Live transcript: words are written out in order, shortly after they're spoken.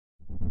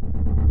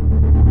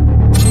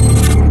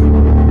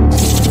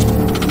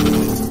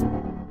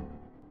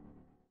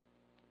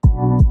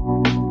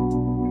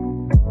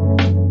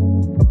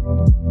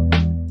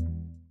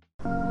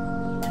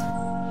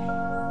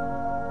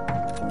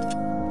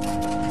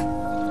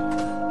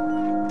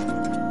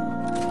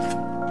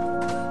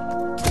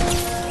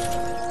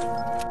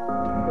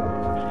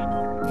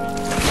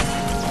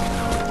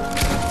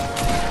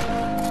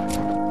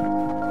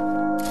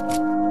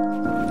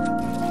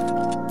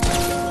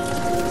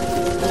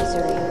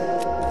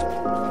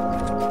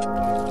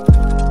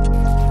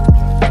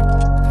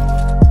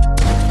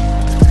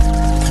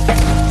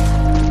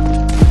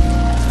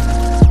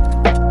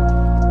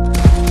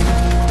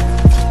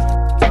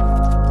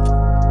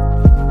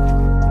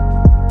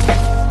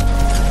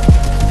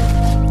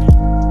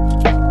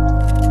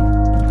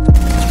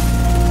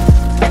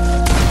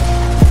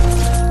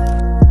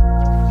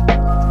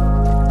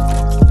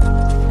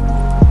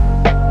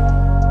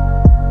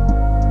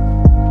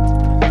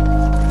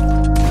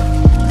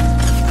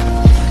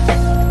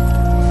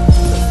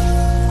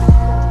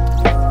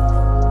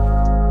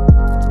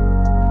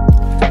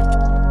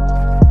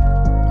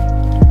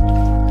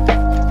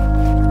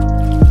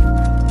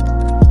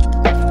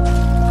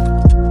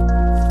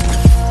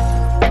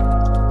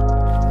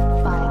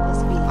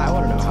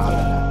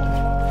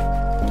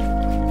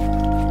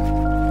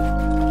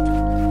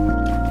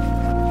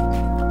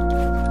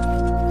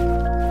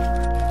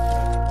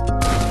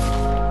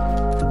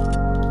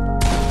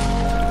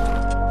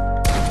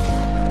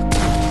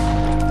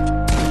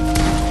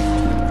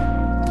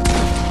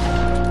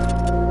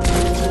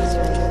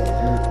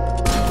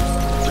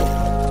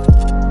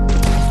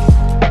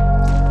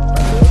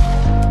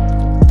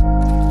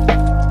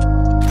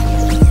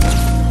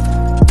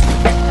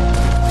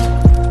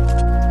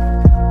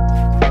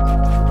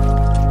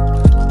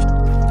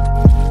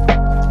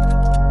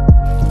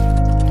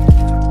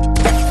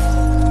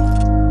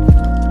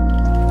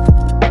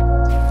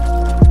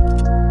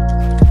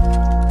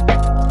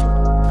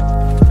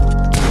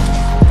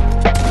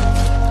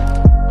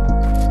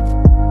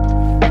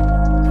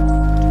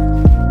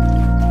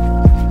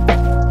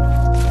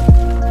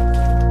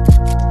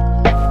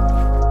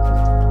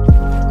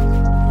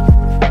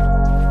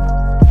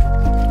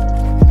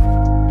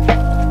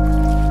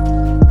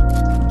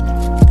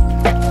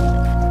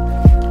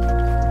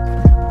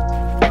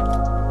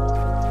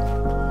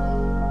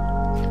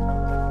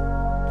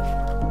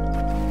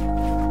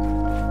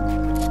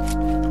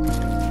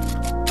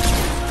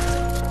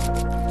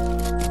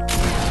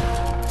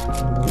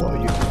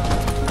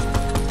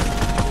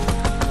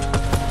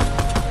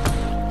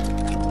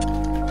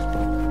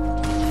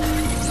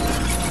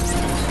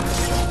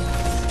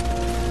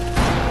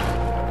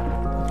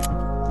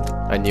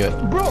I knew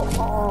it. Bro,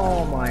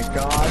 oh my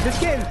god, this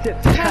game's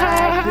just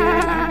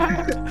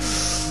packed,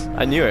 dude.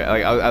 I knew it.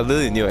 Like, I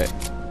literally knew it.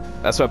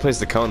 That's why I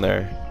placed the cone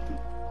there.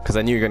 Because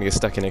I knew you were going to get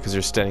stuck in it because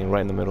you're standing right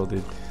in the middle,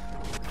 dude.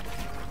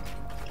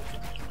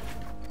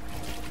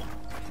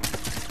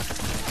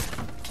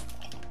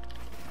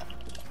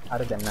 How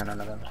did them? None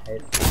of them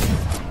hit.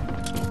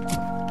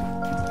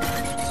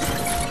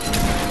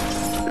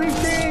 3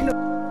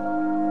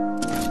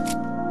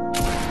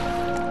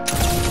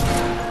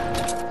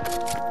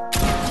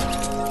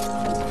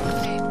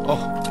 Oh.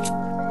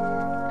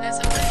 That's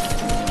okay.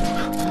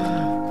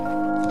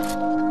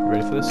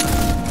 Ready for this?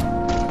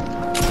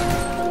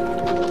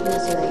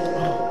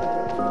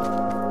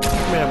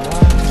 Come here, boy.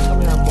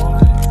 Come here, boy.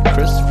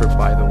 Christopher,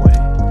 by the way.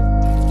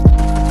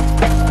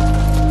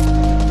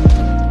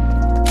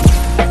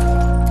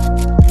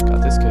 Got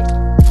this kid.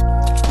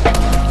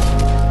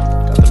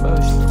 Got the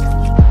most.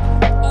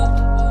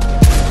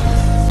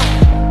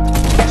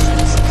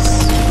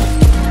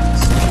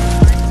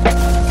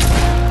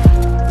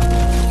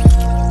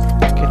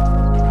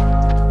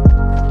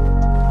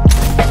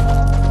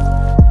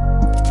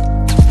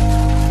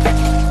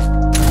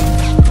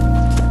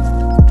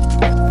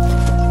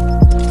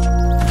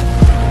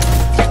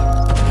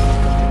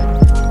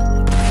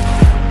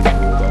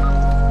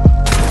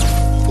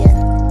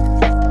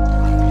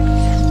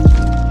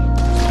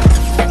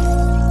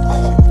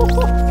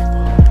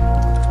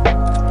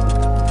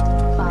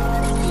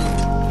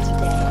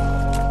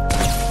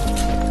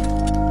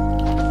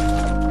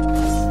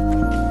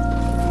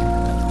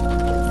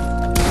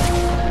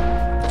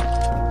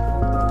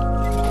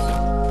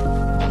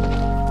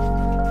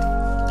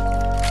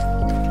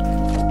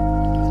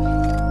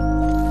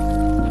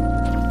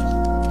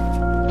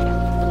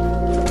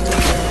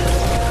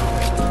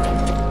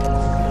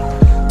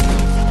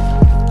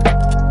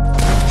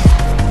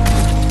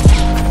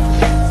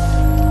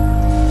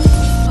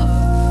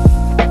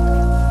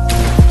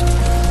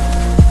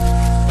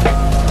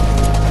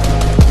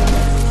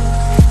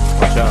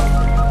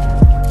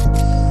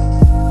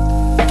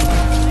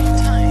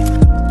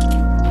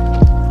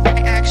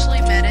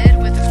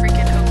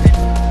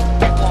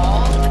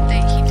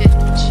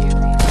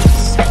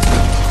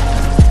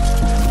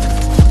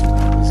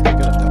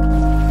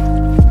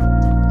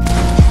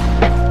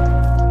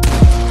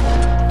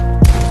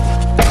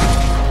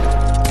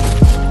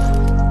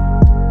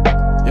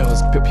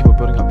 People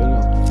building up, building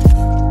up.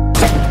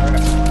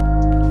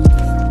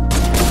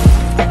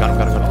 Got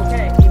him.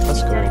 Okay,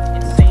 let's go.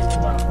 Insanely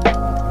well.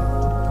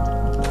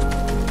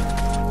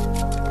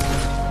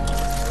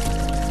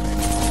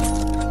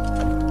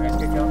 Nice,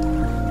 good kill.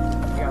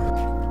 Yeah.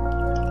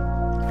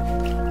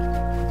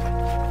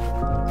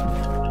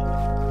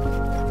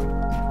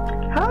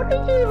 How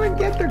did you even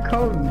get the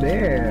cone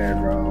there,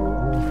 bro?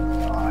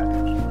 Oh god.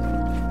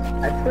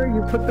 I swear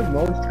you put the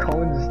most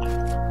cones.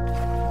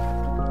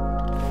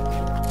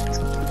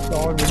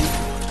 already.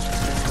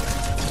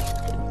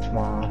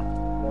 Small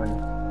one.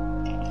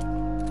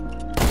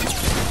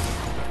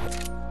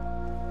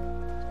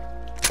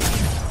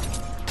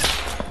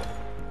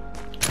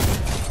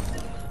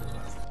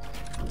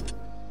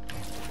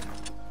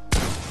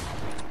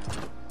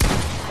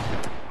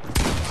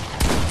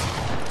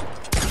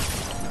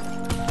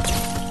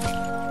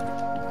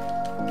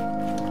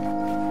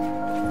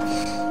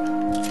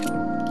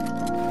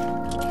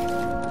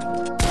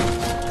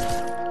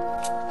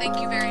 Thank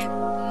you very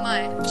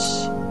much.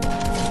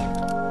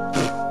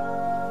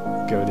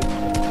 Goated.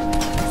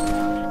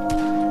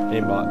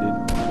 Aimbot, dude.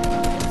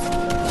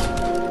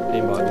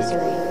 Aimbot, dude.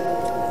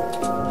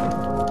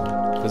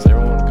 Does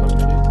everyone want to come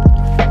here, dude?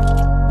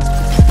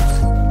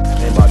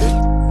 Aimbot,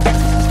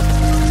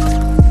 dude.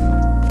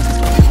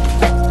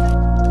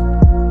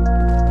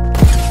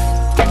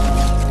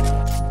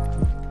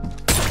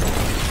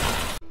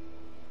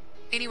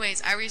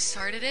 Anyways, I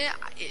restarted it.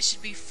 It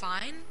should be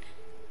fine.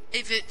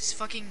 If it's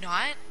fucking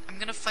not, I'm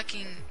gonna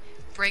fucking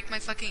break my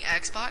fucking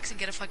Xbox and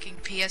get a fucking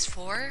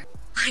PS4.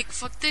 Like,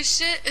 fuck this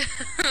shit.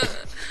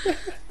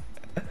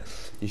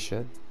 You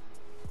should.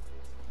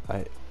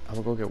 I'm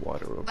gonna go get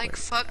water real Like, quick.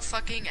 fuck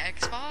fucking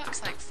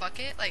Xbox. Like, fuck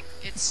it. Like,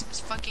 it's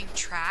fucking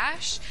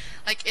trash.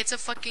 Like, it's a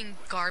fucking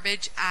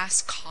garbage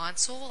ass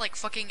console. Like,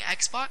 fucking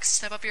Xbox,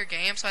 step up your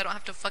game so I don't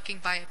have to fucking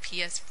buy a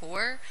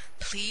PS4.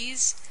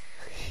 Please.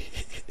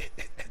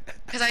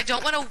 Because I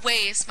don't want to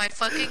waste my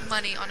fucking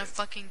money on a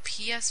fucking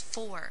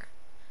PS4.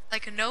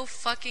 Like, no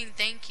fucking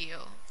thank you.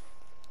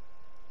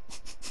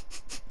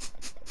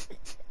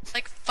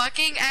 Like,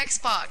 fucking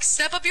Xbox,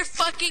 step up your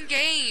fucking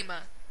game.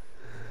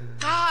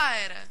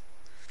 God.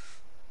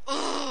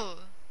 Ugh.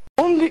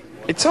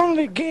 It's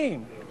only a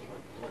game.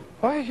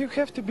 Why you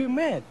have to be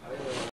mad?